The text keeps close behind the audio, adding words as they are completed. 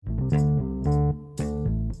Welcome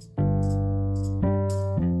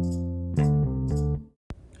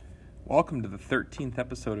to the 13th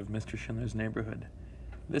episode of Mr. Schindler's Neighborhood.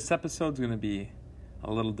 This episode's going to be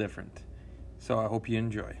a little different, so I hope you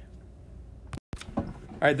enjoy. All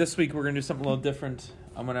right, this week we're going to do something a little different.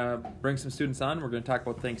 I'm going to bring some students on. We're going to talk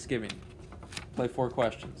about Thanksgiving. Play 4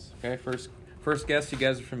 questions. Okay, first guest you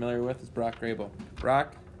guys are familiar with is Brock Grable.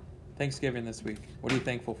 Brock, Thanksgiving this week. What are you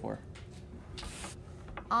thankful for?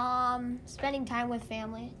 Spending time with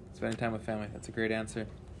family. Spending time with family. That's a great answer.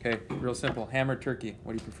 Okay, real simple. Ham or turkey?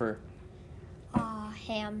 What do you prefer?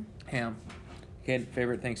 Ham. Ham. Okay,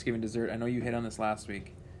 favorite Thanksgiving dessert? I know you hit on this last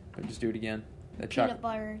week, but just do it again. Peanut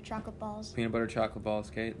butter chocolate balls. Peanut butter chocolate balls,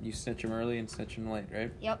 okay? You snitch them early and snitch them late,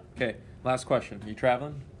 right? Yep. Okay, last question. Are you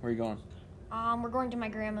traveling? Where are you going? We're going to my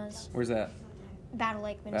grandma's. Where's that? Battle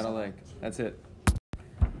Lake, Minnesota. Battle Lake. That's it.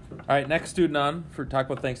 All right, next student on for Talk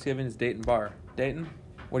About Thanksgiving is Dayton Barr. Dayton,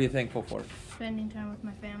 what are you thankful for? Spending time with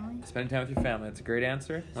my family. Spending time with your family. That's a great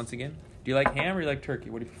answer. Once again, do you like ham or you like turkey?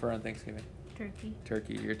 What do you prefer on Thanksgiving? Turkey.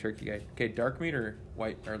 Turkey. You're a turkey guy. Okay, dark meat or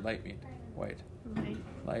white or light meat? White.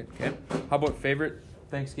 Light. Okay. How about favorite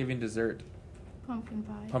Thanksgiving dessert? Pumpkin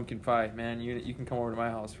pie. Pumpkin pie. Man, you can come over to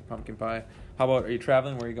my house for pumpkin pie. How about, are you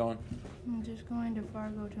traveling? Where are you going? I'm just going to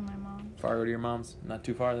Fargo to my mom. Fargo to your mom's? Not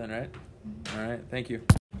too far then, right? Mm-hmm. All right, thank you.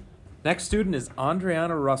 Next student is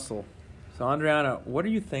Andriana Russell. So Andriana, what are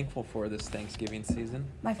you thankful for this Thanksgiving season?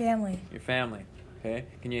 My family. Your family. Okay.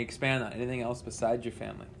 Can you expand on anything else besides your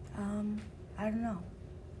family? I don't know.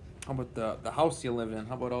 How about the house you live in?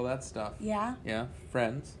 How about all that stuff? Yeah. Yeah?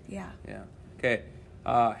 Friends? Yeah. Yeah. Okay.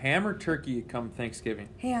 Ham or turkey come Thanksgiving?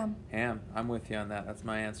 Ham. Ham. I'm with you on that. That's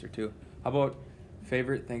my answer too. How about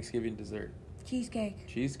favorite Thanksgiving dessert? Cheesecake.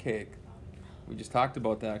 Cheesecake. We just talked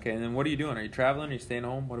about that. Okay. And then what are you doing? Are you traveling? Are you staying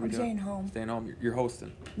home? What are we doing? Staying home. Staying home. You're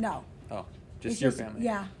hosting? No. Oh, just It's your family?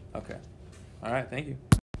 Yeah. Okay. All right. Thank you.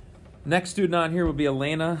 Next student on here will be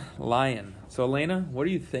Elena Lyon. So Elena, what are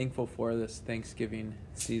you thankful for this Thanksgiving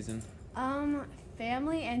season?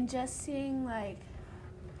 Family and just seeing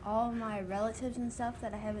all my relatives and stuff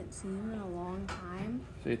that I haven't seen in a long time.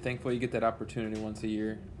 So you're thankful you get that opportunity once a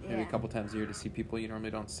year, maybe a Yeah. couple times a year to see people you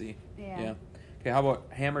normally don't see. Yeah. Okay, how about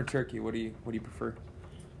ham or turkey? What do you prefer?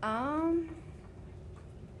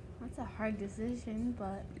 That's a hard decision,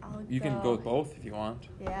 but You can go with both if you want.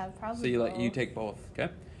 Yeah, probably. So you both. take both, okay?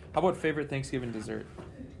 How about favorite Thanksgiving dessert?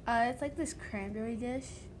 It's like this cranberry dish.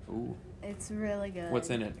 Ooh. It's really good. What's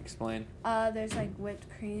in it? Explain. There's whipped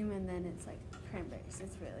cream and then it's cranberries.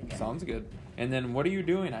 It's really good. Sounds good. And then what are you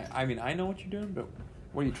doing? I mean, I know what you're doing, but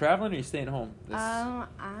are you traveling or are you staying home?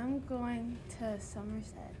 I'm going to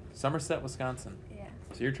Somerset. Somerset, Wisconsin. Yeah.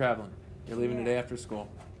 So you're traveling. You're leaving Yeah. today after school.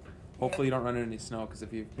 Hopefully you don't run into any snow, because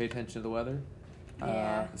if you pay attention to the weather,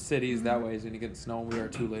 Yeah. the cities that way is going to get snow. We are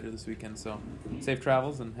too later this weekend. So safe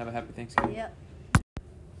travels and have a happy Thanksgiving. Yep.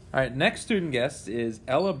 All right, next student guest is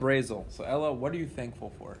Ella Brazel. So Ella, what are you thankful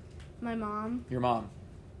for? My mom. Your mom.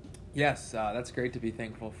 Yes, that's great to be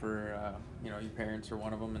thankful for, your parents or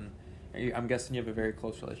one of them. And I'm guessing you have a very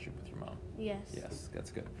close relationship with your mom. Yes. Yes, that's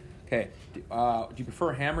good. Okay, do you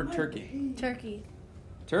prefer ham or turkey? Turkey.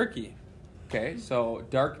 Turkey. Okay, so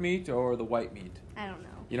dark meat or the white meat? I don't know.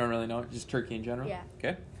 You don't really know? Just turkey in general? Yeah.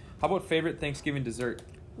 Okay. How about favorite Thanksgiving dessert?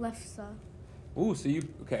 Lefse. Ooh, so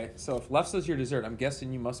if lefse's your dessert, I'm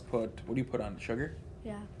guessing you must put, what do you put on, sugar?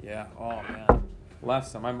 Yeah. Yeah, oh man.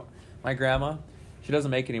 Lefse. My grandma, she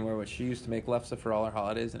doesn't make it anymore, but she used to make lefse for all our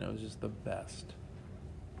holidays, and it was just the best.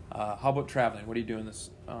 How about traveling? What are you doing this?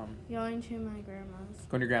 Going to my grandma's.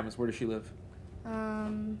 Going to your grandma's. Where does she live?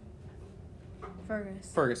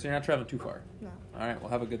 Fergus. Fergus. So you're not traveling too far. No. All right, well,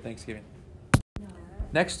 have a good Thanksgiving. No.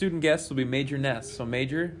 Next student guest will be Major Ness. So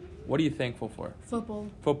Major, what are you thankful for? Football.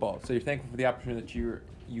 Football. So you're thankful for the opportunity that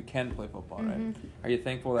you can play football, right? Are you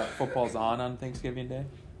thankful that football's on Thanksgiving Day?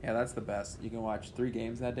 Yeah, that's the best. You can watch 3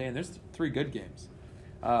 games that day, and there's 3 good games.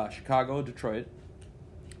 Chicago, Detroit,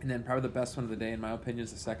 and then probably the best one of the day, in my opinion,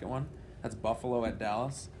 is the second one. That's Buffalo at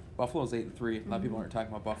Dallas. Buffalo's 8-3. A lot of people aren't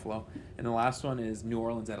talking about Buffalo. And the last one is New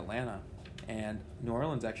Orleans at Atlanta. And New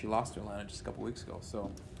Orleans actually lost to Atlanta just a couple weeks ago,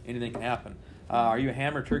 so anything can happen. Are you a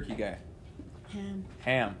ham or turkey guy? Ham.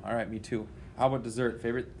 Ham. All right, me too. How about dessert?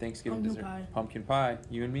 Favorite Thanksgiving Pumpkin dessert? pie. Pumpkin pie.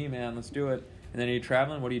 You and me, man. Let's do it. And then are you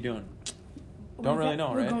traveling? What are you doing? Don't really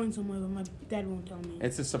know, We're right? going somewhere, but my dad won't tell me.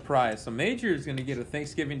 It's a surprise. So Major is going to get a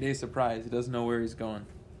Thanksgiving Day surprise. He doesn't know where he's going.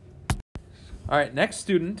 All right, next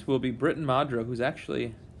student will be Britton Madra, who's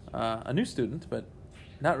actually a new student, but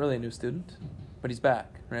not really a new student, but he's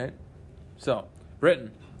back, right? So,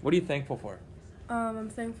 Britton, what are you thankful for? I'm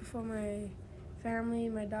thankful for my family,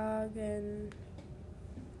 my dog, and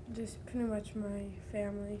Just pretty much my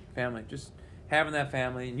family. Family, just having that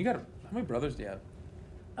family. And how many brothers do you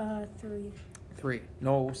have? 3. 3.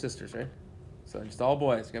 No sisters, right? So just all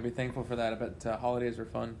boys. You gotta be thankful for that. I bet holidays are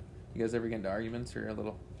fun. You guys ever get into arguments or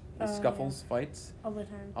little scuffles, fights? All the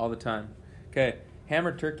time. All the time. Okay, ham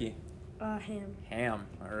or turkey? Ham. Ham.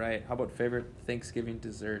 All right. How about favorite Thanksgiving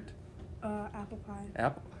dessert? Apple pie.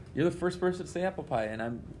 Apple. You're the first person to say apple pie, and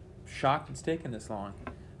I'm shocked it's taken this long.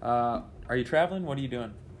 Are you traveling? What are you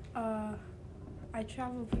doing? I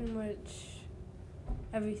travel pretty much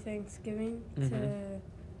every Thanksgiving to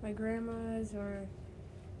my grandma's or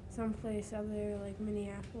someplace other, like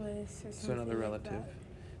Minneapolis or something. So another like relative. that.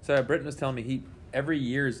 So Britton was telling me every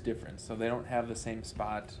year is different, so they don't have the same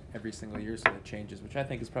spot every single year, so it changes, which I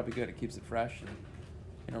think is probably good. It keeps it fresh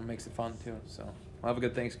and makes it fun too. So we'll have a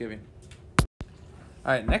good Thanksgiving.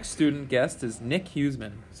 All right, next student guest is Nick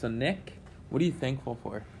Huseman. So Nick, what are you thankful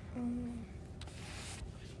for?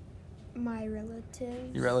 My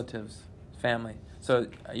relatives. Your relatives, family. So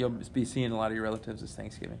you'll be seeing a lot of your relatives this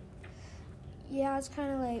Thanksgiving. Yeah, it's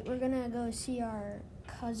kind of like we're gonna go see our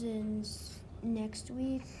cousins next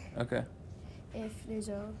week. Okay. If there's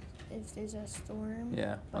a storm.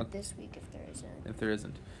 Yeah. But Okay. this week, if there isn't. If there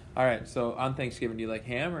isn't. All right. So on Thanksgiving, do you like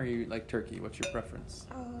ham or you like turkey? What's your preference?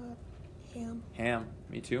 Ham. Ham.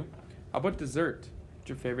 Me too. How about dessert? What's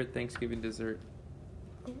your favorite Thanksgiving dessert?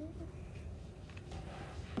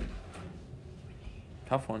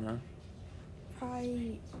 Tough one, huh?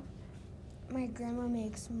 Probably. My grandma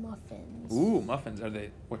makes muffins. Ooh, muffins.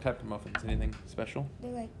 What type of muffins? Anything special?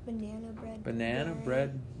 They're like banana bread. Banana blueberry.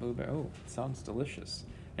 bread, blueberry. Oh, sounds delicious.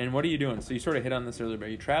 And what are you doing? So you sort of hit on this earlier, but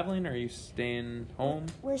are you traveling or are you staying home?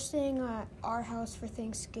 We're staying at our house for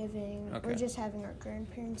Thanksgiving. Okay. We're just having our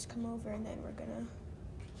grandparents come over, and then we're gonna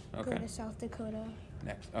go Okay. to South Dakota.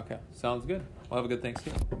 Next. Okay. Sounds good. We'll have a good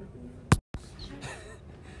Thanksgiving.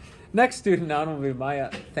 Next student on will be Maya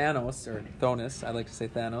Thanos, or Thonis. I like to say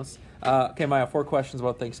Thanos. Okay, Maya, 4 questions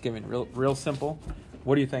about Thanksgiving. Real simple.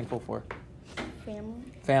 What are you thankful for? Family.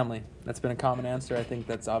 Family. That's been a common answer. I think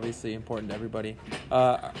that's obviously important to everybody.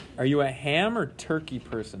 Are you a ham or turkey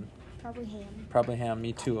person? Probably ham. Probably ham.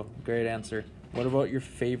 Me too. Great answer. What about your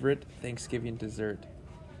favorite Thanksgiving dessert?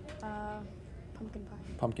 Pumpkin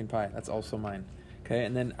pie. Pumpkin pie. That's also mine. Okay,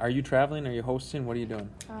 and then are you traveling? Are you hosting? What are you doing?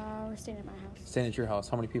 We're staying at my house. Staying at your house.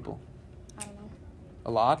 How many people? I don't know.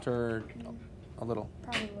 A lot or a little?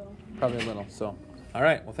 Probably a little. Probably a little. So, all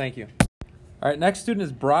right. Well, thank you. All right. Next student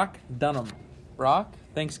is Brock Dunham. Brock,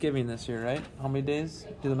 Thanksgiving this year, right? How many days?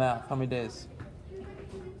 Do the math. How many days?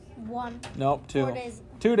 1. Nope. 2. 4 days.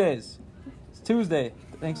 2 days. It's Tuesday.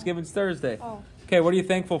 Thanksgiving's Thursday. Oh. Okay. What are you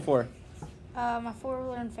thankful for? My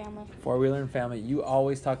 4-wheeler and family. 4-wheeler and family. You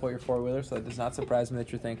always talk about your 4-wheeler, so it does not surprise me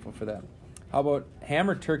that you're thankful for that. How about ham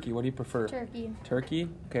or turkey? What do you prefer? Turkey. Turkey?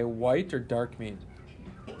 Okay, white or dark meat?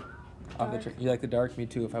 Of the Dark. you like the dark meat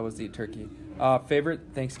too if I was to eat turkey. Favorite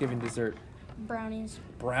Thanksgiving dessert? Brownies.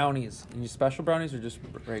 Brownies. And you special brownies or just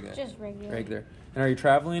regular? Just regular. Regular. And are you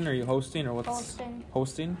traveling? Are you hosting or what's Hosting.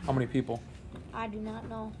 Hosting? How many people? I do not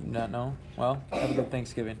know. Do not know? Well, have a good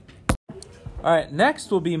Thanksgiving. All right,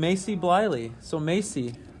 next will be Macy Bliley. So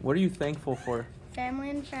Macy, what are you thankful for?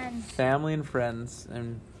 Family and friends. Family and friends,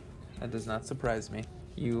 and that does not surprise me.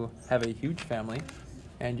 You have a huge family,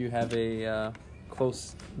 and you have a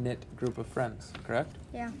close-knit group of friends, correct?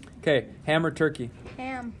 Yeah. Okay, ham or turkey?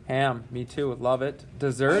 Ham. Ham, me too, love it.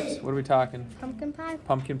 Dessert, what are we talking? Pumpkin pie.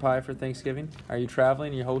 Pumpkin pie for Thanksgiving? Are you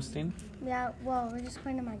traveling? Are you hosting? Yeah. Well, we're just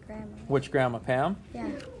going to my grandma. Which grandma, Pam?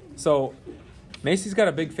 Yeah. So, Macy's got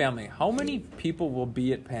a big family. How many people will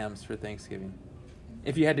be at Pam's for Thanksgiving?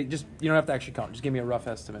 If you had to, you don't have to actually count. Just give me a rough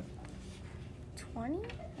estimate. 20.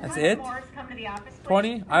 That's it? Morris, come to the office, please.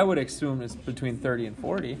 20? I would assume it's between 30 and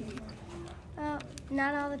 40.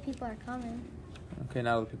 Not all the people are coming. Okay,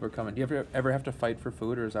 now that people are coming. Do you ever have to fight for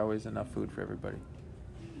food, or is there always enough food for everybody?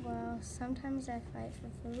 Well, sometimes I fight for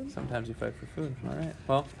food. Sometimes you fight for food. All right.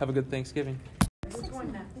 Well, have a good Thanksgiving.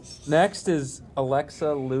 Next is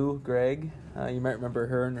Alexa Lou Gregg. You might remember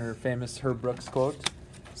her and her famous Herb Brooks quote.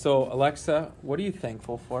 So, Alexa, what are you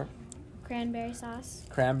thankful for? Cranberry sauce.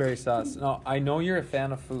 Cranberry sauce. Now, I know you're a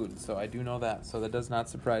fan of food, so I do know that. So that does not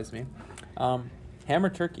surprise me. Ham or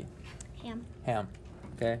turkey? Ham. Ham.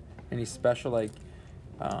 Okay. Any special like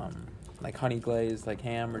honey glazed like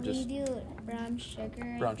ham or We just do brown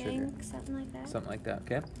sugar. Brown I think, sugar. something like that. something like that?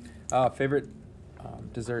 Okay. Favorite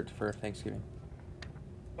dessert for Thanksgiving?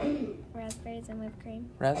 Raspberries and whipped cream.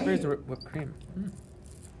 Raspberries or whipped cream?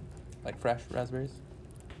 Like fresh raspberries?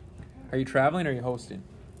 Are you traveling or are you hosting?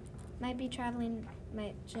 Might be traveling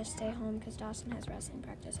might just stay home because Dawson has wrestling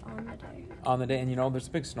practice on the day. On the day, and there's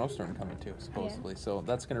a big snowstorm coming too, supposedly. So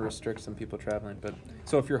that's going to restrict some people traveling. But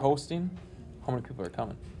so if you're hosting, how many people are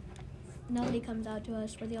coming? Nobody comes out to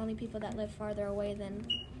us. We're the only people that live farther away than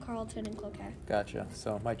Carlton and Cloquet. Gotcha.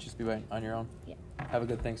 So it might just be on your own. Yeah. Have a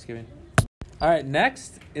good Thanksgiving. All right,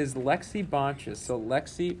 next is Lexi Bonches. So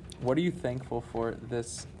Lexi, what are you thankful for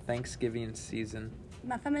this Thanksgiving season?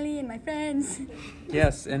 My family and my friends.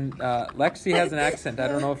 Yes, and Lexi has an accent. I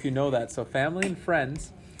don't know if you know that. So family and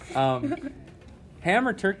friends. Ham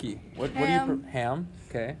or turkey? What do you ham?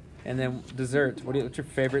 Okay. And then dessert. What's your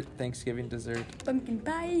favorite Thanksgiving dessert? Pumpkin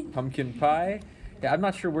pie. Pumpkin pie. Yeah, I'm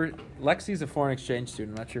not sure where Lexi's a foreign exchange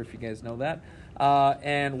student. I'm not sure if you guys know that.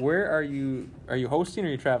 And where are you? Are you hosting or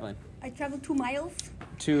are you traveling? I traveled 2 miles.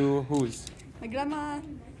 To whose? My grandma.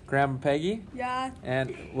 Grandma Peggy? Yeah.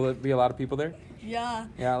 And will it be a lot of people there? Yeah.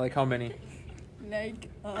 Yeah, like how many? Like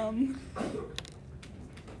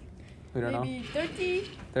We don't know. maybe 30.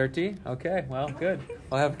 30? Okay, well, good.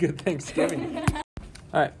 We'll have a good Thanksgiving.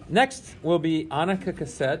 All right, next will be Annika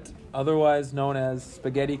Cassette, otherwise known as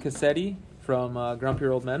Spaghetti Cassetti from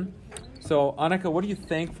Grumpier Old Men. So, Annika, what are you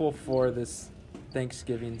thankful for this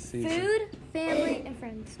Thanksgiving season? Food, family, and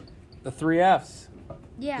friends. The 3 Fs.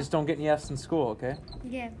 Yeah. Just don't get any Fs in school, okay?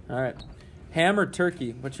 Yeah. All right. Ham or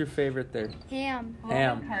turkey? What's your favorite there? Ham.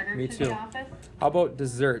 Ham. Me too. How about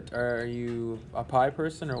dessert? Are you a pie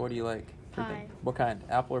person or what do you like? Pie. What kind?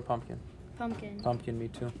 Apple or pumpkin? Pumpkin. Pumpkin, me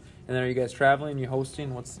too. And then are you guys traveling? You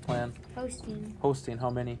hosting? What's the plan? Hosting. Hosting, how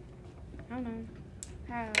many? I don't know.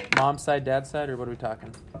 How? Mom's side, dad's side, or what are we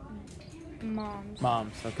talking? Mom's.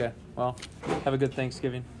 Mom's, okay. Well, have a good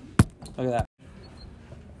Thanksgiving. Look at that.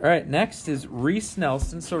 All right, next is Reese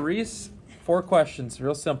Nelson. So, Reese, 4 questions,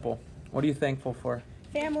 real simple. What are you thankful for?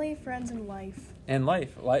 Family, friends, and life. And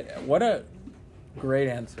life. What a great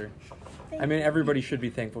answer. I mean, everybody should be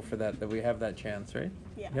thankful for that we have that chance, right?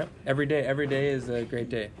 Yeah. Yep. Every day is a great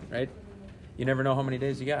day, right? You never know how many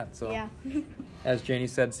days you got. So, Yeah. as Janie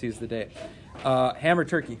said, seize the day. Ham or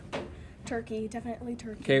turkey? Turkey, definitely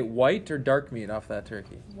turkey. Okay, white or dark meat off that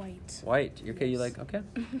turkey? White. White. Okay, you like, okay.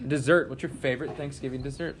 Dessert. What's your favorite Thanksgiving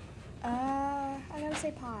dessert? I gotta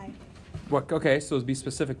say pie. What? Okay, so be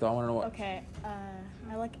specific though. I want to know what. Okay.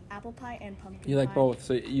 I like apple pie and pumpkin You like pie. both,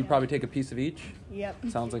 so you Yeah. probably take a piece of each? Yep.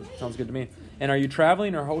 Sounds good to me. And are you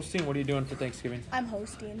traveling or hosting? What are you doing for Thanksgiving? I'm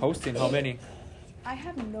hosting. Hosting, how many? I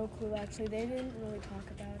have no clue actually. They didn't really talk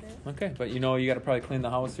about it. Okay, but you got to probably clean the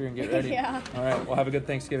house here and get ready. Yeah. All right, well, have a good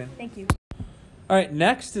Thanksgiving. Thank you. All right,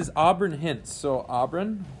 next is Auburn Hintz. So,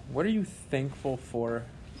 Auburn, what are you thankful for?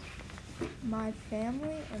 My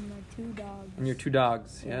family and my 2 dogs. And your 2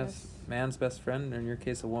 dogs, yes. Yes. Man's best friend, or in your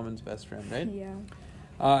case, a woman's best friend, right?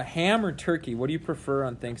 Yeah. Ham or turkey? What do you prefer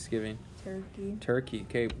on Thanksgiving? Turkey. Turkey.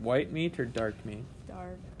 Okay, white meat or dark meat?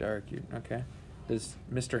 Dark. Dark. Okay. Does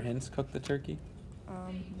Mr. Hintz cook the turkey?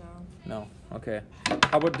 No. No. Okay.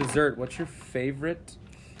 How about dessert? What's your favorite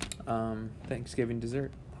Thanksgiving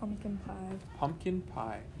dessert? Pumpkin pie. Pumpkin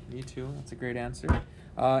pie. Me too. That's a great answer.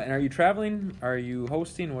 And are you traveling? Are you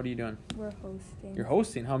hosting? What are you doing? We're hosting. You're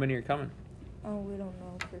hosting. How many are coming? Oh, we don't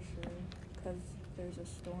know for sure because there's a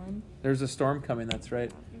storm. There's a storm coming. That's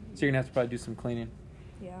right. So you're gonna have to probably do some cleaning.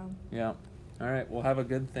 Yeah. Yeah. All right. We'll have a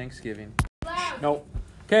good Thanksgiving. Nope.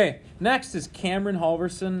 Okay. Next is Cameron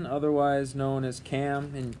Halverson, otherwise known as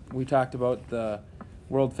Cam, and we talked about the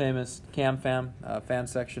world famous Cam Fam fan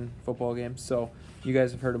section football game. So you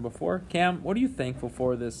guys have heard him before. Cam, what are you thankful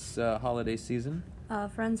for this holiday season?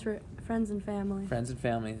 Friends and family. Friends and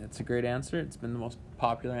family. That's a great answer. It's been the most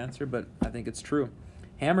popular answer, but I think it's true.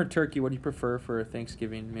 Ham or turkey? What do you prefer for a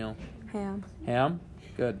Thanksgiving meal? Ham. Ham.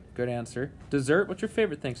 Good answer. Dessert. What's your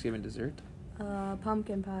favorite Thanksgiving dessert?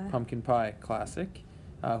 Pumpkin pie. Pumpkin pie. Classic.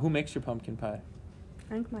 Who makes your pumpkin pie?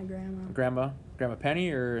 I think my grandma. Grandma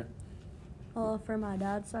Penny or? Well, for my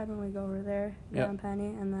dad's side, when we go over there, Yep. Grandma Penny,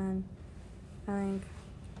 and then I think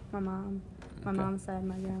my mom. My Okay. mom's side,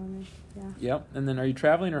 my grandma makes. Yeah. Yep. And then are you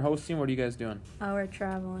traveling or hosting? What are you guys doing? We're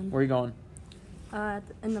traveling. Where are you going?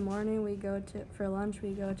 In the morning, we go for lunch.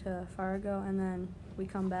 We go to Fargo, and then we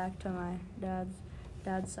come back to my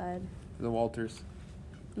dad's side. The Walters.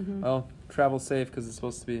 Mm-hmm. Well, travel safe because it's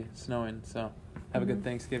supposed to be snowing. So have a good Mhm.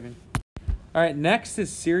 Thanksgiving. All right. Next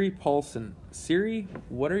is Siri Paulson. Siri,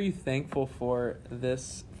 what are you thankful for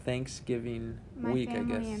this Thanksgiving week? I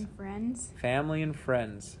guess. and friends. Family and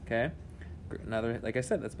friends. Okay. Another, like I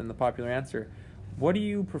said, that's been the popular answer. What do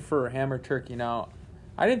you prefer, ham or turkey? Now,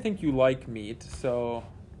 I didn't think you like meat, so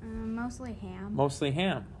Mostly ham. mostly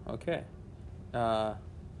ham. Okay. Do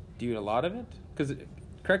you eat a lot of it? Because,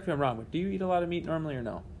 correct me if I'm wrong, but do you eat a lot of meat normally or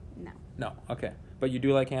no? No. No. Okay. But you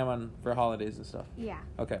do like ham for holidays and stuff. Yeah.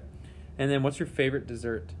 Okay. And then what's your favorite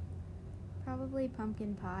dessert? Probably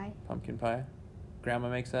pumpkin pie. Pumpkin pie? Grandma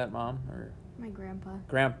makes that, Mom? Or My grandpa.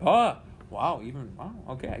 Grandpa? Wow,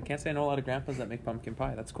 okay. I can't say I know a lot of grandpas that make pumpkin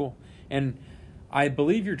pie. That's cool. And I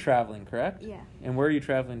believe you're traveling, correct? Yeah. And where are you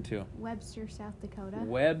traveling to? Webster, South Dakota.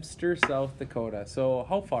 Webster, South Dakota. So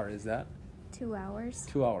how far is that? 2 hours.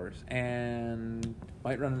 2 hours. And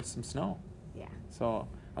might run into some snow. Yeah. So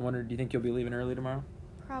I wonder, do you think you'll be leaving early tomorrow?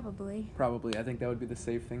 Probably. Probably. I think that would be the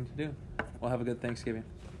safe thing to do. Well, have a good Thanksgiving.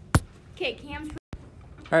 Okay, Cam's.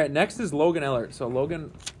 All right, next is Logan Ellert. So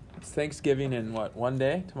Logan, it's Thanksgiving in what, 1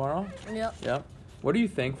 day tomorrow? Yep. Yep. What are you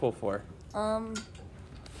thankful for?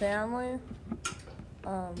 Family.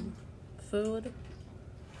 Food.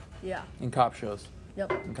 Yeah. And cop shows.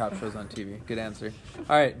 Yep. And cop shows on TV. Good answer.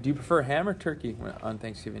 All right, do you prefer ham or turkey on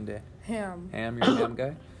Thanksgiving Day? Ham. Ham, you're a ham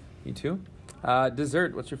guy? Me too.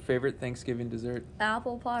 Dessert, what's your favorite Thanksgiving dessert?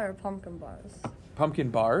 Apple pie or pumpkin bars?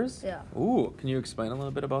 Pumpkin bars? Yeah. Ooh, can you explain a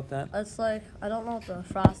little bit about that? It's like, I don't know what the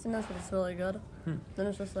frosting is, but it's really good. Then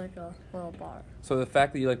it's just like a little bar. So the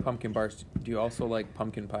fact that you like pumpkin bars, do you also like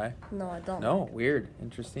pumpkin pie? No, I don't. No, weird.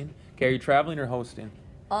 Interesting. Okay, are you traveling or hosting?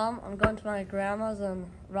 I'm going to my grandma's in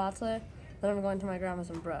Rotley, then I'm going to my grandma's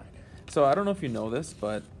in Breck. So I don't know if you know this,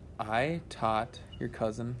 but I taught your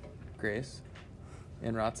cousin, Grace,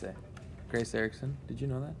 in Rotse. Grace Erickson. Did you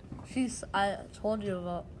know that? I told you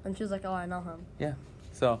about, and she was like, oh, I know him. Yeah.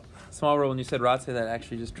 So, small world, when you said Rotse, that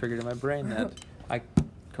actually just triggered in my brain that I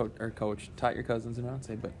taught your cousins in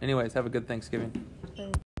Rotse. But anyways, have a good Thanksgiving.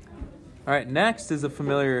 Thanks. All right, next is a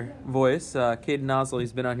familiar voice, Caden Nozzle.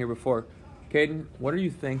 He's been on here before. Caden, what are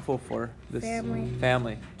you thankful for?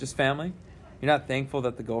 Family. Just family? You're not thankful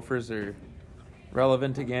that the Gophers are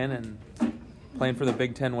relevant again and playing for the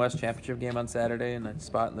Big Ten West Championship game on Saturday and a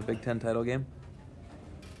spot in the Big Ten title game?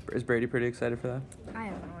 Is Brady pretty excited for that? I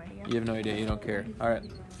have no idea. You have no idea. You don't care. All right.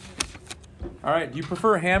 All right. Do you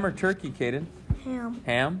prefer ham or turkey, Caden? Ham.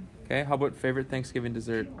 Ham? Okay. How about favorite Thanksgiving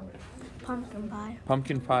dessert? Pumpkin pie.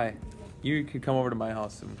 Pumpkin pie. You could come over to my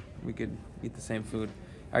house and we could eat the same food.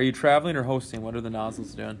 Are you traveling or hosting? What are the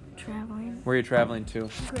nozzles doing? Traveling. Where are you traveling to?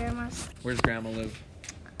 Grandma's. Where's Grandma live?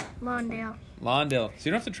 Lawndale. Lawndale. So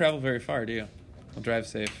you don't have to travel very far, do you? We'll drive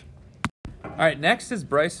safe. All right, next is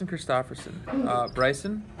Bryson Christopherson.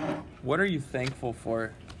 Bryson, what are you thankful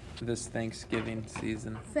for this Thanksgiving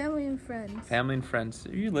season? Family and friends. Family and friends.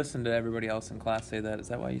 You listen to everybody else in class say that. Is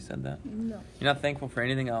that why you said that? No. You're not thankful for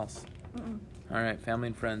anything else? Mm-mm. All right, family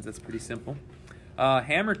and friends. That's pretty simple.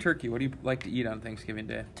 Ham or turkey? What do you like to eat on Thanksgiving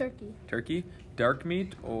Day? Turkey. Turkey? Dark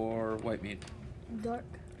meat or white meat? Dark.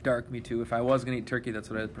 Dark, me too. If I was gonna eat turkey, that's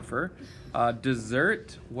what I'd prefer.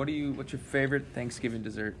 Dessert? What's your favorite Thanksgiving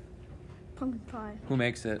dessert? Pumpkin pie. Who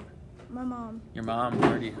makes it? My mom. Your mom,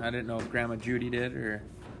 Marty. I didn't know if Grandma Judy did or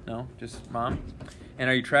no, just mom. And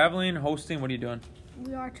are you traveling, hosting? What are you doing?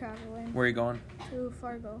 We are traveling Where are you going? to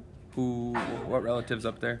Fargo. What relatives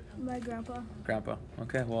up there? My grandpa. Grandpa.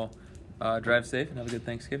 Okay, well, drive safe and have a good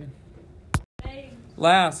Thanksgiving.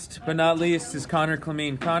 Last but not least is Connor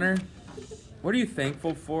Clemene. Connor, what are you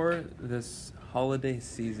thankful for this holiday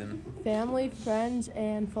season? Family, friends,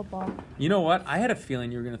 and football. You know what? I had a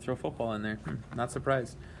feeling you were going to throw football in there. Not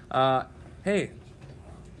surprised. Hey,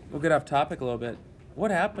 we'll get off topic a little bit. What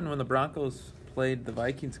happened when the Broncos played the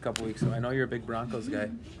Vikings a couple weeks ago? I know you're a big Broncos guy.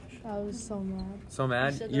 I was so mad. So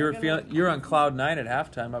mad? You were on cloud 9 at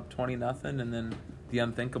halftime, up 20-0, and then the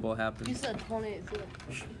unthinkable happened. You said 28.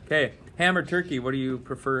 Okay, ham or turkey? What do you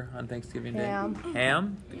prefer on Thanksgiving Day? Ham.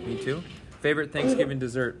 Ham? Me too. Favorite Thanksgiving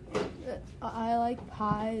dessert? I like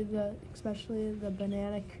pie, especially the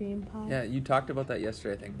banana cream pie. Yeah, you talked about that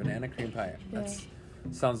yesterday, I think. Banana cream pie. Yeah.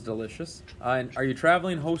 That sounds delicious. And are you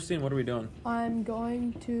traveling, hosting? What are we doing? I'm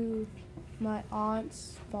going to my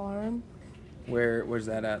aunt's farm. Where's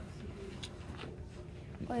that at?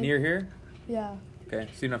 Like, Near here? Yeah, Okay,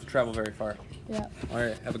 so you don't have to travel very far. yeah. All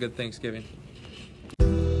right, have a good Thanksgiving.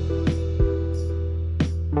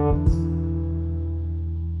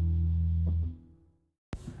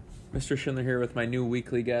 Mr. Schindler here with my new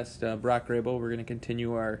weekly guest, Brock Grable. We're going to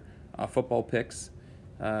continue our football picks.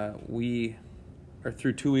 We are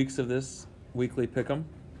through 2 weeks of this weekly pick'em,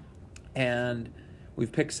 and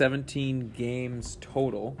we've picked 17 games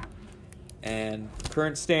total. And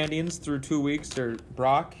current standings through 2 weeks are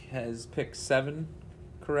Brock has picked 7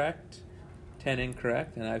 correct, 10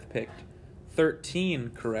 incorrect, and I've picked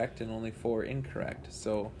 13 correct and only 4 incorrect.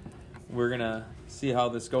 So we're going to see how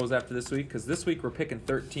this goes after this week, because this week we're picking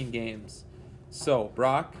 13 games. So,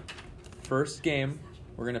 Brock, first game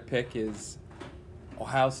we're going to pick is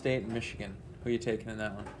Ohio State and Michigan. Who are you taking in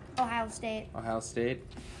that one? Ohio State. Ohio State?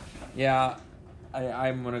 Yeah,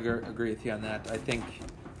 I'm going to agree with you on that. I think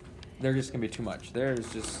they're just going to be too much. There's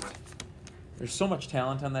so much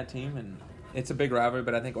talent on that team, and it's a big rivalry,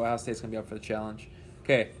 but I think Ohio State's going to be up for the challenge.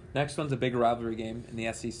 Okay, next one's a big rivalry game in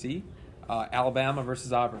the SEC. Alabama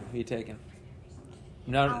versus Auburn. Who are you taking?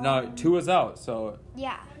 No, Tua's out, so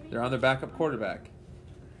Yeah. they're on their backup quarterback.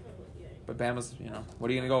 But Bama's, what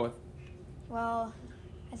are you going to go with? Well,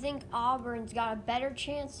 I think Auburn's got a better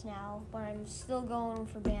chance now, but I'm still going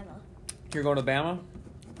for Bama. You're going to Bama?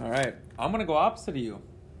 All right. I'm going to go opposite of you.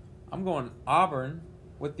 I'm going Auburn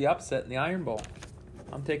with the upset in the Iron Bowl.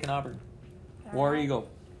 I'm taking Auburn. War Alright. Eagle.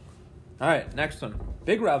 All right, next one.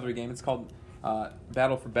 Big rivalry game. It's called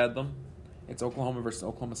Battle for Bedlam. It's Oklahoma versus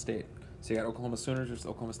Oklahoma State. So you got Oklahoma Sooners versus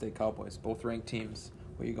Oklahoma State Cowboys. Both ranked teams.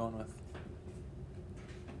 What are you going with?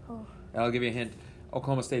 Oh. I'll give you a hint.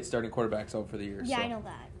 Oklahoma State starting quarterback's out for the year. Yeah, so. I know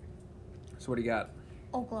that. So what do you got?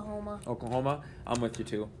 Oklahoma. Oklahoma? I'm with you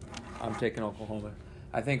too. I'm taking Oklahoma.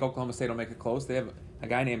 I think Oklahoma State will make it close. They have a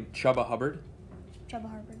guy named Chuba Hubbard.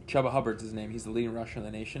 Chuba Hubbard. Chuba Hubbard's his name. He's the leading rusher in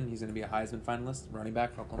the nation. He's going to be a Heisman finalist, running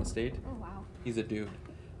back for Oklahoma State. Oh, wow. He's a dude.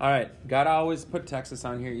 All right, gotta always put Texas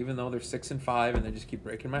on here, even though they're 6-5 and they just keep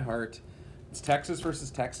breaking my heart. It's Texas versus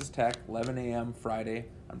Texas Tech, 11 a.m. Friday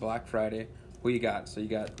on Black Friday. Who you got? So you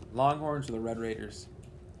got Longhorns or the Red Raiders?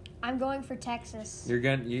 I'm going for Texas.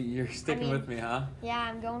 You're sticking with me, huh? Yeah,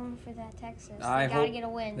 I'm going for that Texas. I They gotta hope get a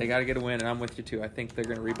win. They gotta get a win, and I'm with you too. I think they're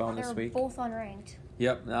gonna rebound They're this week. both unranked.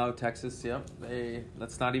 Yep. Now Texas. Yep.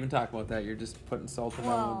 Let's not even talk about that. You're just putting salt in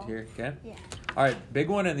my Whoa. wound here. Okay. Yeah. All right. Big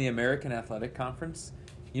one in the American Athletic Conference: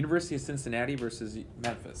 University of Cincinnati versus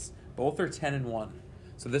Memphis. Both are 10-1.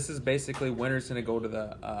 So this is basically winner's gonna go to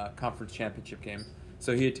the conference championship game.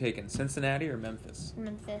 So who you taking, Cincinnati or Memphis?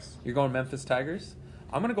 Memphis. You're going Memphis Tigers?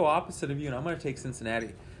 I'm going to go opposite of you, and I'm going to take Cincinnati.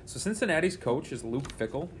 So Cincinnati's coach is Luke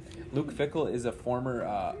Fickell. Luke Fickell is a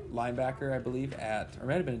former linebacker, I believe, or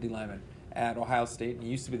might have been a D lineman, at Ohio State, and he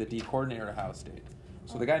used to be the D coordinator at Ohio State.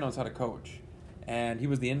 So the guy knows how to coach. And he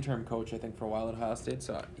was the interim coach, I think, for a while at Ohio State.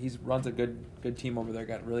 So he runs a good team over there,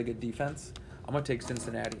 got really good defense. I'm going to take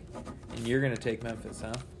Cincinnati, and you're going to take Memphis,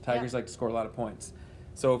 huh? Tigers like to score a lot of points.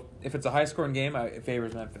 So if it's a high-scoring game, it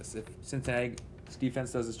favors Memphis. If Cincinnati's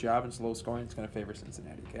defense does its job and it's low scoring, it's going to favor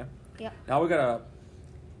Cincinnati, okay? Yep. Now we got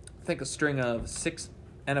a string of 6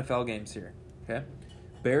 NFL games here, okay?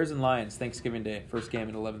 Bears and Lions, Thanksgiving Day, first game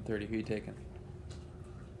at 11:30. Who are you taking?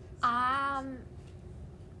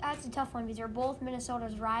 That's a tough one because they're both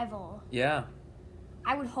Minnesota's rival. Yeah.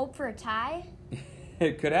 I would hope for a tie.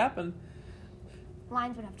 It could happen.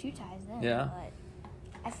 Lions would have 2 ties then. Yeah. But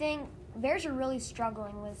I think Bears are really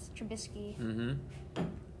struggling with Trubisky. Mm-hmm.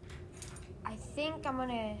 I think I'm going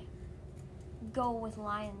to go with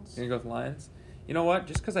Lions. You're going to go with Lions? You know what?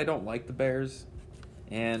 Just because I don't like the Bears,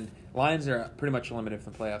 and Lions are pretty much eliminated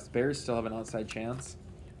from the playoffs. Bears still have an outside chance.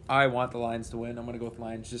 I want the Lions to win. I'm going to go with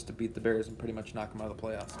Lions just to beat the Bears and pretty much knock them out of the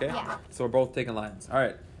playoffs, okay? Yeah. So we're both taking Lions. All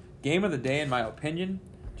right. Game of the day, in my opinion,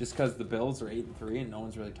 just because the Bills are 8-3 and no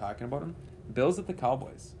one's really talking about them. Bills at the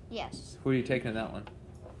Cowboys. Yes. Who are you taking in that one?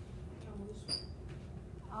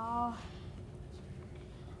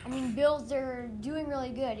 I mean, Bills, they're doing really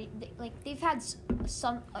good. They've had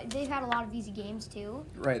they've had a lot of easy games too.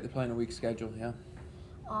 Right, they're playing a weak schedule, yeah.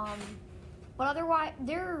 But otherwise,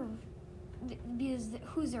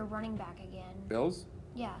 who's their running back again? Bills?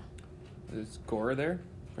 Yeah. Is Gore there?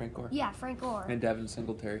 Frank Gore? Yeah, Frank Gore. And Devin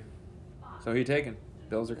Singletary. So who you taking?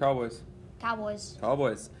 Bills or Cowboys? Cowboys.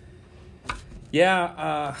 Cowboys.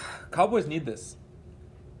 Yeah, Cowboys need this.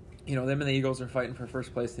 You know, them and the Eagles are fighting for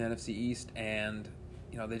first place in the NFC East, and,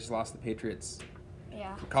 they just lost the Patriots.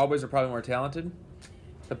 Yeah. The Cowboys are probably more talented.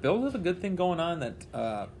 The Bills have a good thing going on that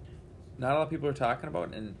not a lot of people are talking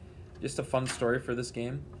about, and just a fun story for this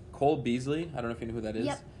game. Cole Beasley, I don't know if you know who that is.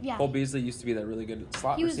 Yep, yeah. Cole Beasley used to be that really good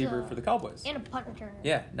slot He was receiver for the Cowboys. And a punt returner.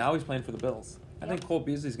 Yeah, now he's playing for the Bills. I Yep. think Cole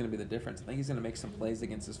Beasley's going to be the difference. I think he's going to make some plays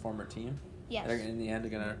against his former team. Yes. That in the end are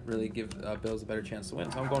going to really give Bills a better chance to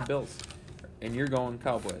win. So I'm going Bills. And you're going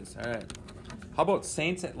Cowboys. All right. How about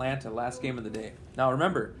Saints-Atlanta, last game of the day? Now,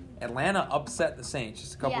 remember, Atlanta upset the Saints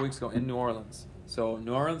just a couple weeks ago in New Orleans. So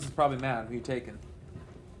New Orleans is probably mad. Who are you taking?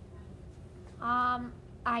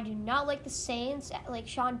 I do not like the Saints, like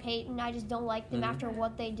Sean Payton. I just don't like them after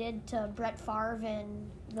what they did to Brett Favre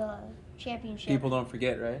and the championship. People don't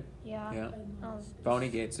forget, right? Yeah. Yeah. Um, Bounty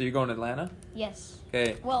Gate. So you're going Atlanta? yes.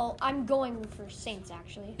 Okay. Well, I'm going for Saints,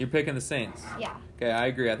 actually. You're picking the Saints. Yeah. Okay, I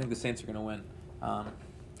agree. I think the Saints are going to win.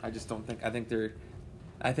 I just don't think. I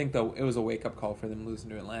think though it was a wake up call for them losing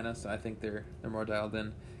to Atlanta, so I think they're more dialed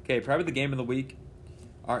in. Okay, probably the game of the week.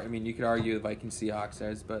 I mean, you could argue the Vikings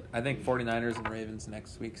Seahawks, but I think 49ers and Ravens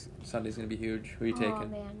next week Sunday's going to be huge. Who are you taking? Oh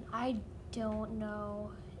man, I don't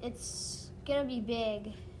know. It's going to be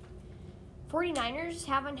big. 49ers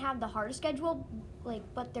haven't had the hardest schedule,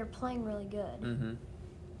 but they're playing really good. Mm-hmm.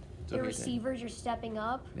 Their receivers are stepping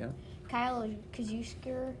up. Yeah. Kyle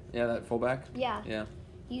Kazusker. Yeah, that fullback. Yeah. Yeah.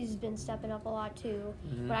 He's been stepping up a lot too.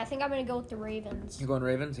 Mhm. But I think I'm going to go with the Ravens. You going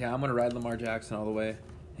Ravens? Yeah, I'm going to ride Lamar Jackson all the way.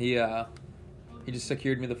 He just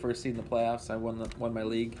secured me the first seed in the playoffs. I won my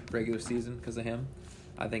league regular season because of him.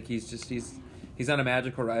 I think he's on a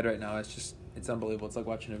magical ride right now. It's unbelievable. It's like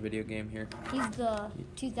watching a video game here. He's the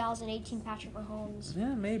 2018 Patrick Mahomes.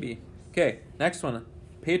 Yeah, maybe. Okay, next one.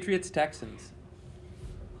 Patriots-Texans.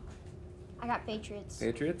 I got Patriots.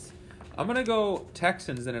 Patriots? I'm going to go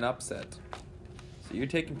Texans in an upset. So you're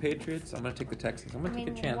taking Patriots. I'm going to take the Texans. I'm going to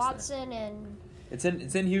take a chance Watson there. and...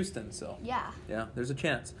 It's in Houston, so. Yeah. Yeah, there's a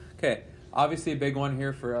chance. Okay, obviously a big one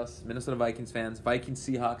here for us, Minnesota Vikings fans.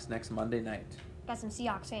 Vikings-Seahawks next Monday night. Got some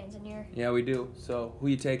Seahawks fans in here. Yeah, we do. So who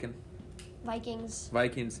you taking? Vikings.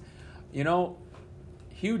 Vikings.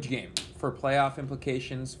 Huge game for playoff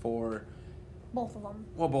implications for... Both of them.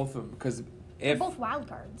 Well, both of them, because They're both wild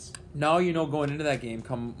cards. now going into that game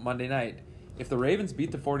come Monday night, if the Ravens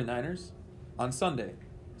beat the 49ers on Sunday,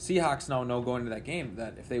 Seahawks now know going into that game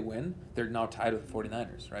that if they win, they're now tied with the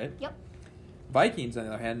 49ers, right? Yep. Vikings, on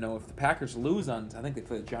the other hand, know if the Packers lose I think they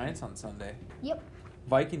play the Giants on Sunday. Yep.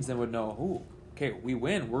 Vikings then would know, okay, we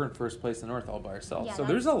win, we're in first place in the North all by ourselves. Yeah, so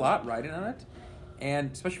there's a lot riding on it,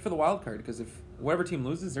 and especially for the wild card, because if whatever team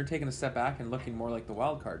loses, they're taking a step back and looking more like the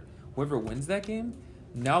wild card. Whoever wins that game,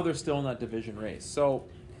 now they're still in that division race. So,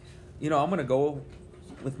 I'm going to go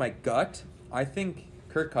with my gut. I think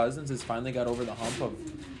Kirk Cousins has finally got over the hump of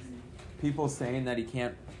people saying that he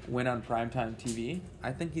can't win on primetime TV.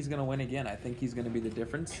 I think he's going to win again. I think he's going to be the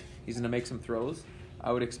difference. He's going to make some throws.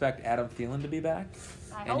 I would expect Adam Thielen to be back.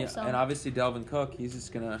 I hope so. And obviously Delvin Cook, he's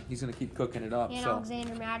gonna keep cooking it up. And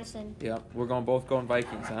Alexander Madison. Yeah, we're both going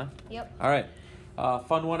Vikings, huh? Yep. All right.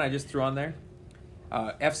 Fun one I just threw on there.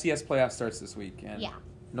 FCS playoff starts this week, and Yeah.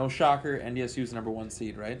 no shocker, NDSU's number 1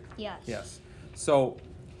 seed, right? Yes. Yes. So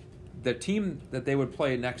the team that they would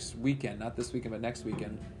play next weekend, not this weekend, but next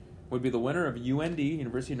weekend, would be the winner of UND,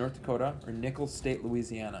 University of North Dakota, or Nicholls State,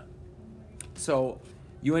 Louisiana. So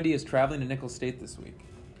UND is traveling to Nicholls State this week.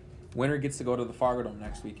 Winner gets to go to the Fargo Dome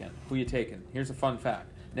next weekend. Who you taking? Here's a fun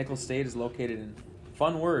fact. Nicholls State is located in,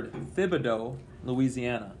 fun word, Thibodaux,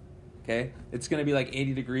 Louisiana. Okay? It's going to be like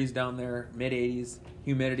 80 degrees down there, mid-80s.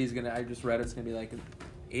 Humidity's going to, I just read it's going to be like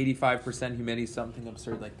 85% humidity, something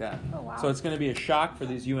absurd like that. Oh, wow. So it's going to be a shock for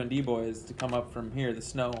these UND boys to come up from here, the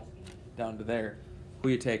snow, down to there. Who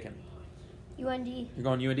you taking? UND. You're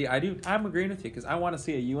going UND? I'm agreeing with you because I want to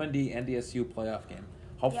see a UND-NDSU playoff game.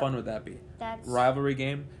 How fun would that be? That's Rivalry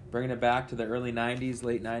game, bringing it back to the early 90s,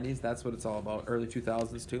 late 90s. That's what it's all about. Early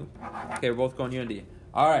 2000s, too. Okay, we're both going UND.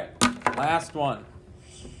 All right, last one.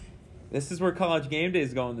 This is where College Game Day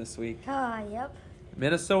is going this week. Yep.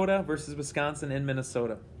 Minnesota versus Wisconsin in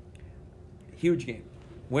Minnesota. Huge game.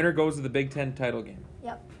 Winner goes to the Big Ten title game.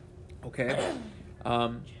 Yep. Okay?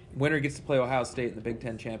 Winner gets to play Ohio State in the Big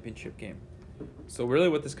Ten championship game. So really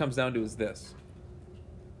what this comes down to is this.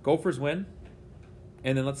 Gophers win,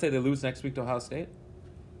 and then let's say they lose next week to Ohio State.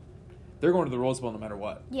 They're going to the Rose Bowl no matter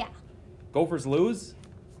what. Yeah. Gophers lose,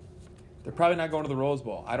 they're probably not going to the Rose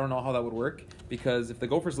Bowl. I don't know how that would work, because if the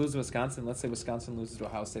Gophers lose to Wisconsin, let's say Wisconsin loses to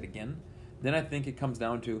Ohio State again, then I think it comes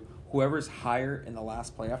down to whoever's higher in the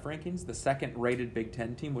last playoff rankings, the second-rated Big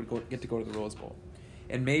Ten team would get to go to the Rose Bowl.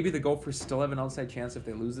 And maybe the Gophers still have an outside chance if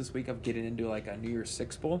they lose this week of getting into like a New Year's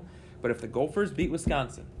Six Bowl. But if the Gophers beat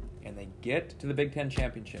Wisconsin and they get to the Big Ten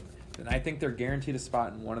championship, then I think they're guaranteed a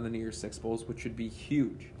spot in one of the New Year's Six Bowls, which would be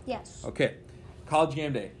huge. Yes. Okay, College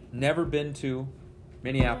Game Day. Never been to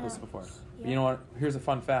Minneapolis before. But you know what? Here's a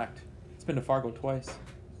fun fact. It's been to Fargo twice.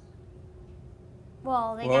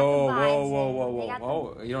 Well, they got the vibes.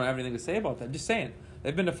 Whoa. You don't have anything to say about that. Just saying.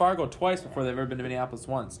 They've been to Fargo twice before they've ever been to Minneapolis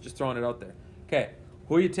once. Just throwing it out there. Okay,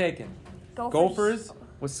 who are you taking? Gophers,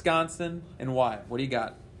 Wisconsin, and why? What do you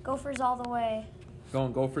got? Gophers all the way.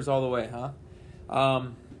 Going Gophers all the way, huh?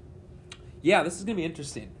 Yeah, this is going to be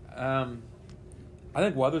interesting. I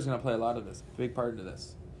think weather's going to play a lot of this, a big part into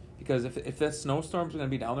this. Because if the snowstorms are going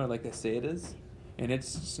to be down there like they say it is, and it's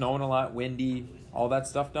snowing a lot, windy, all that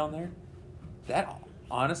stuff down there, that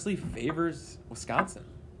honestly favors Wisconsin.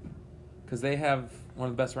 Because they have one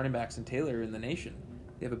of the best running backs in Taylor in the nation.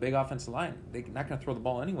 They have a big offensive line. They're not going to throw the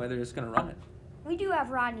ball anyway. They're just going to run it. We do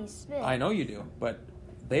have Rodney Smith. I know you do, but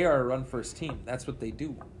they are a run-first team. That's what they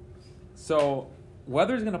do. So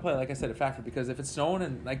weather's going to play, like I said, a factor. Because if it's snowing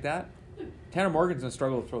and like that, Tanner Morgan's going to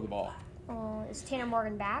struggle to throw the ball. Is Tanner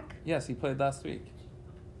Morgan back? Yes, he played last week.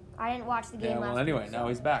 I didn't watch the game last week. Anyway, now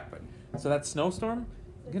he's back. But So that snowstorm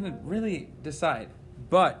is going to really decide.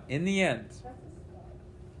 But in the end,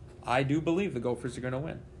 I do believe the Gophers are going to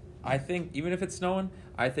win. I think, even if it's snowing,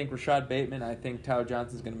 I think Rashad Bateman, I think Tyler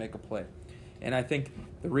Johnson's going to make a play. And I think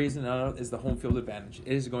the reason is the home field advantage.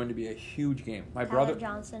 It is going to be a huge game. Tyler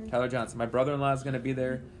Johnson. My brother-in-law is going to be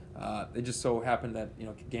there. It just so happened that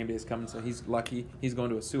game day is coming, so he's lucky. He's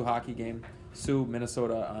going to a Sioux hockey game, Sioux,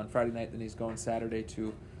 Minnesota on Friday night. Then he's going Saturday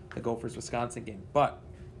to the Gophers Wisconsin game. But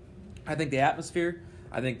I think the atmosphere,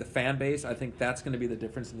 I think the fan base, I think that's going to be the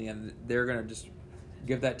difference in the end. They're going to just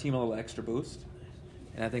give that team a little extra boost,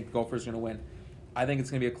 and I think the Gophers are going to win. I think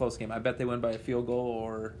it's going to be a close game. I bet they win by a field goal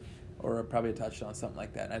or probably a touchdown, something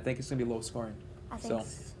like that. And I think it's going to be low scoring. I think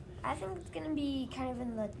it's going to be kind of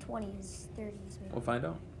in the 20s, 30s maybe. We'll find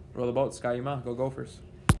out. Roll the boat, Sky Yuma. Go Gophers.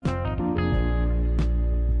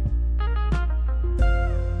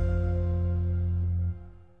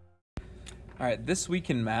 All right, this week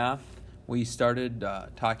in math, we started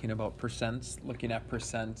talking about percents, looking at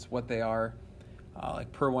percents, what they are,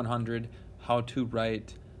 like per 100, how to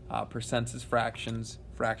write percents as fractions,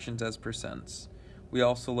 fractions as percents. We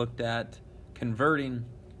also looked at converting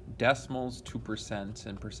decimals to percents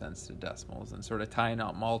and percents to decimals and sort of tying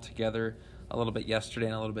them all together a little bit yesterday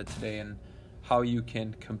and a little bit today, and how you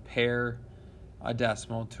can compare a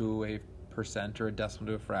decimal to a percent or a decimal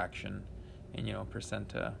to a fraction, and percent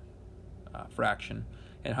to fraction,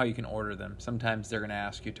 and how you can order them. Sometimes they're going to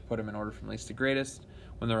ask you to put them in order from least to greatest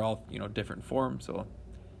when they're all different forms, so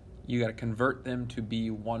you got to convert them to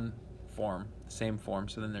be one form, the same form,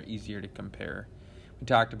 so then they're easier to compare. We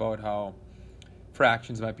talked about how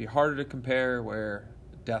fractions might be harder to compare, where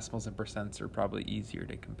decimals and percents are probably easier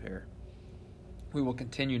to compare. We will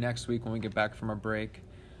continue next week when we get back from our break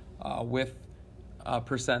with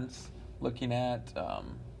percents, looking at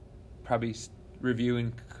probably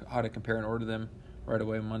reviewing how to compare and order them right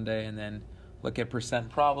away Monday, and then look at percent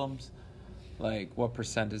problems, like what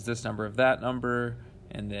percent is this number of that number,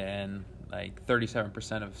 and then like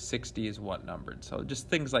 37% of 60 is what numbered. So just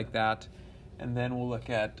things like that. And then we'll look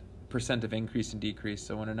at percent of increase and decrease.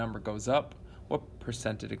 So when a number goes up, what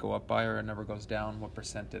percent did it go up by? Or a number goes down, what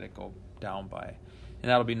percent did it go down by?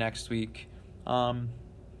 And that'll be next week. We'll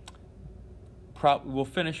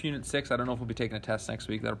finish Unit 6. I don't know if we'll be taking a test next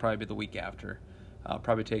week. That'll probably be the week after. I'll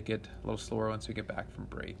probably take it a little slower once we get back from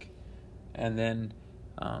break. And then,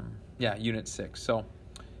 Unit 6. So,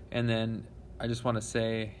 and then I just want to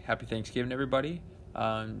say Happy Thanksgiving, everybody.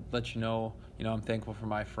 Let you know, I'm thankful for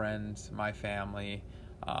my friends, my family,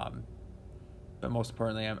 but most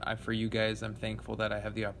importantly, for you guys, I'm thankful that I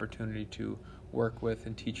have the opportunity to work with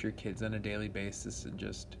and teach your kids on a daily basis, and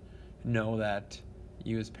just know that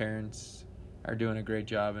you as parents are doing a great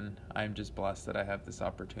job, and I'm just blessed that I have this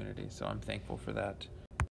opportunity, so I'm thankful for that.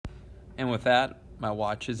 And with that, my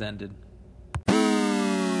watch is ended.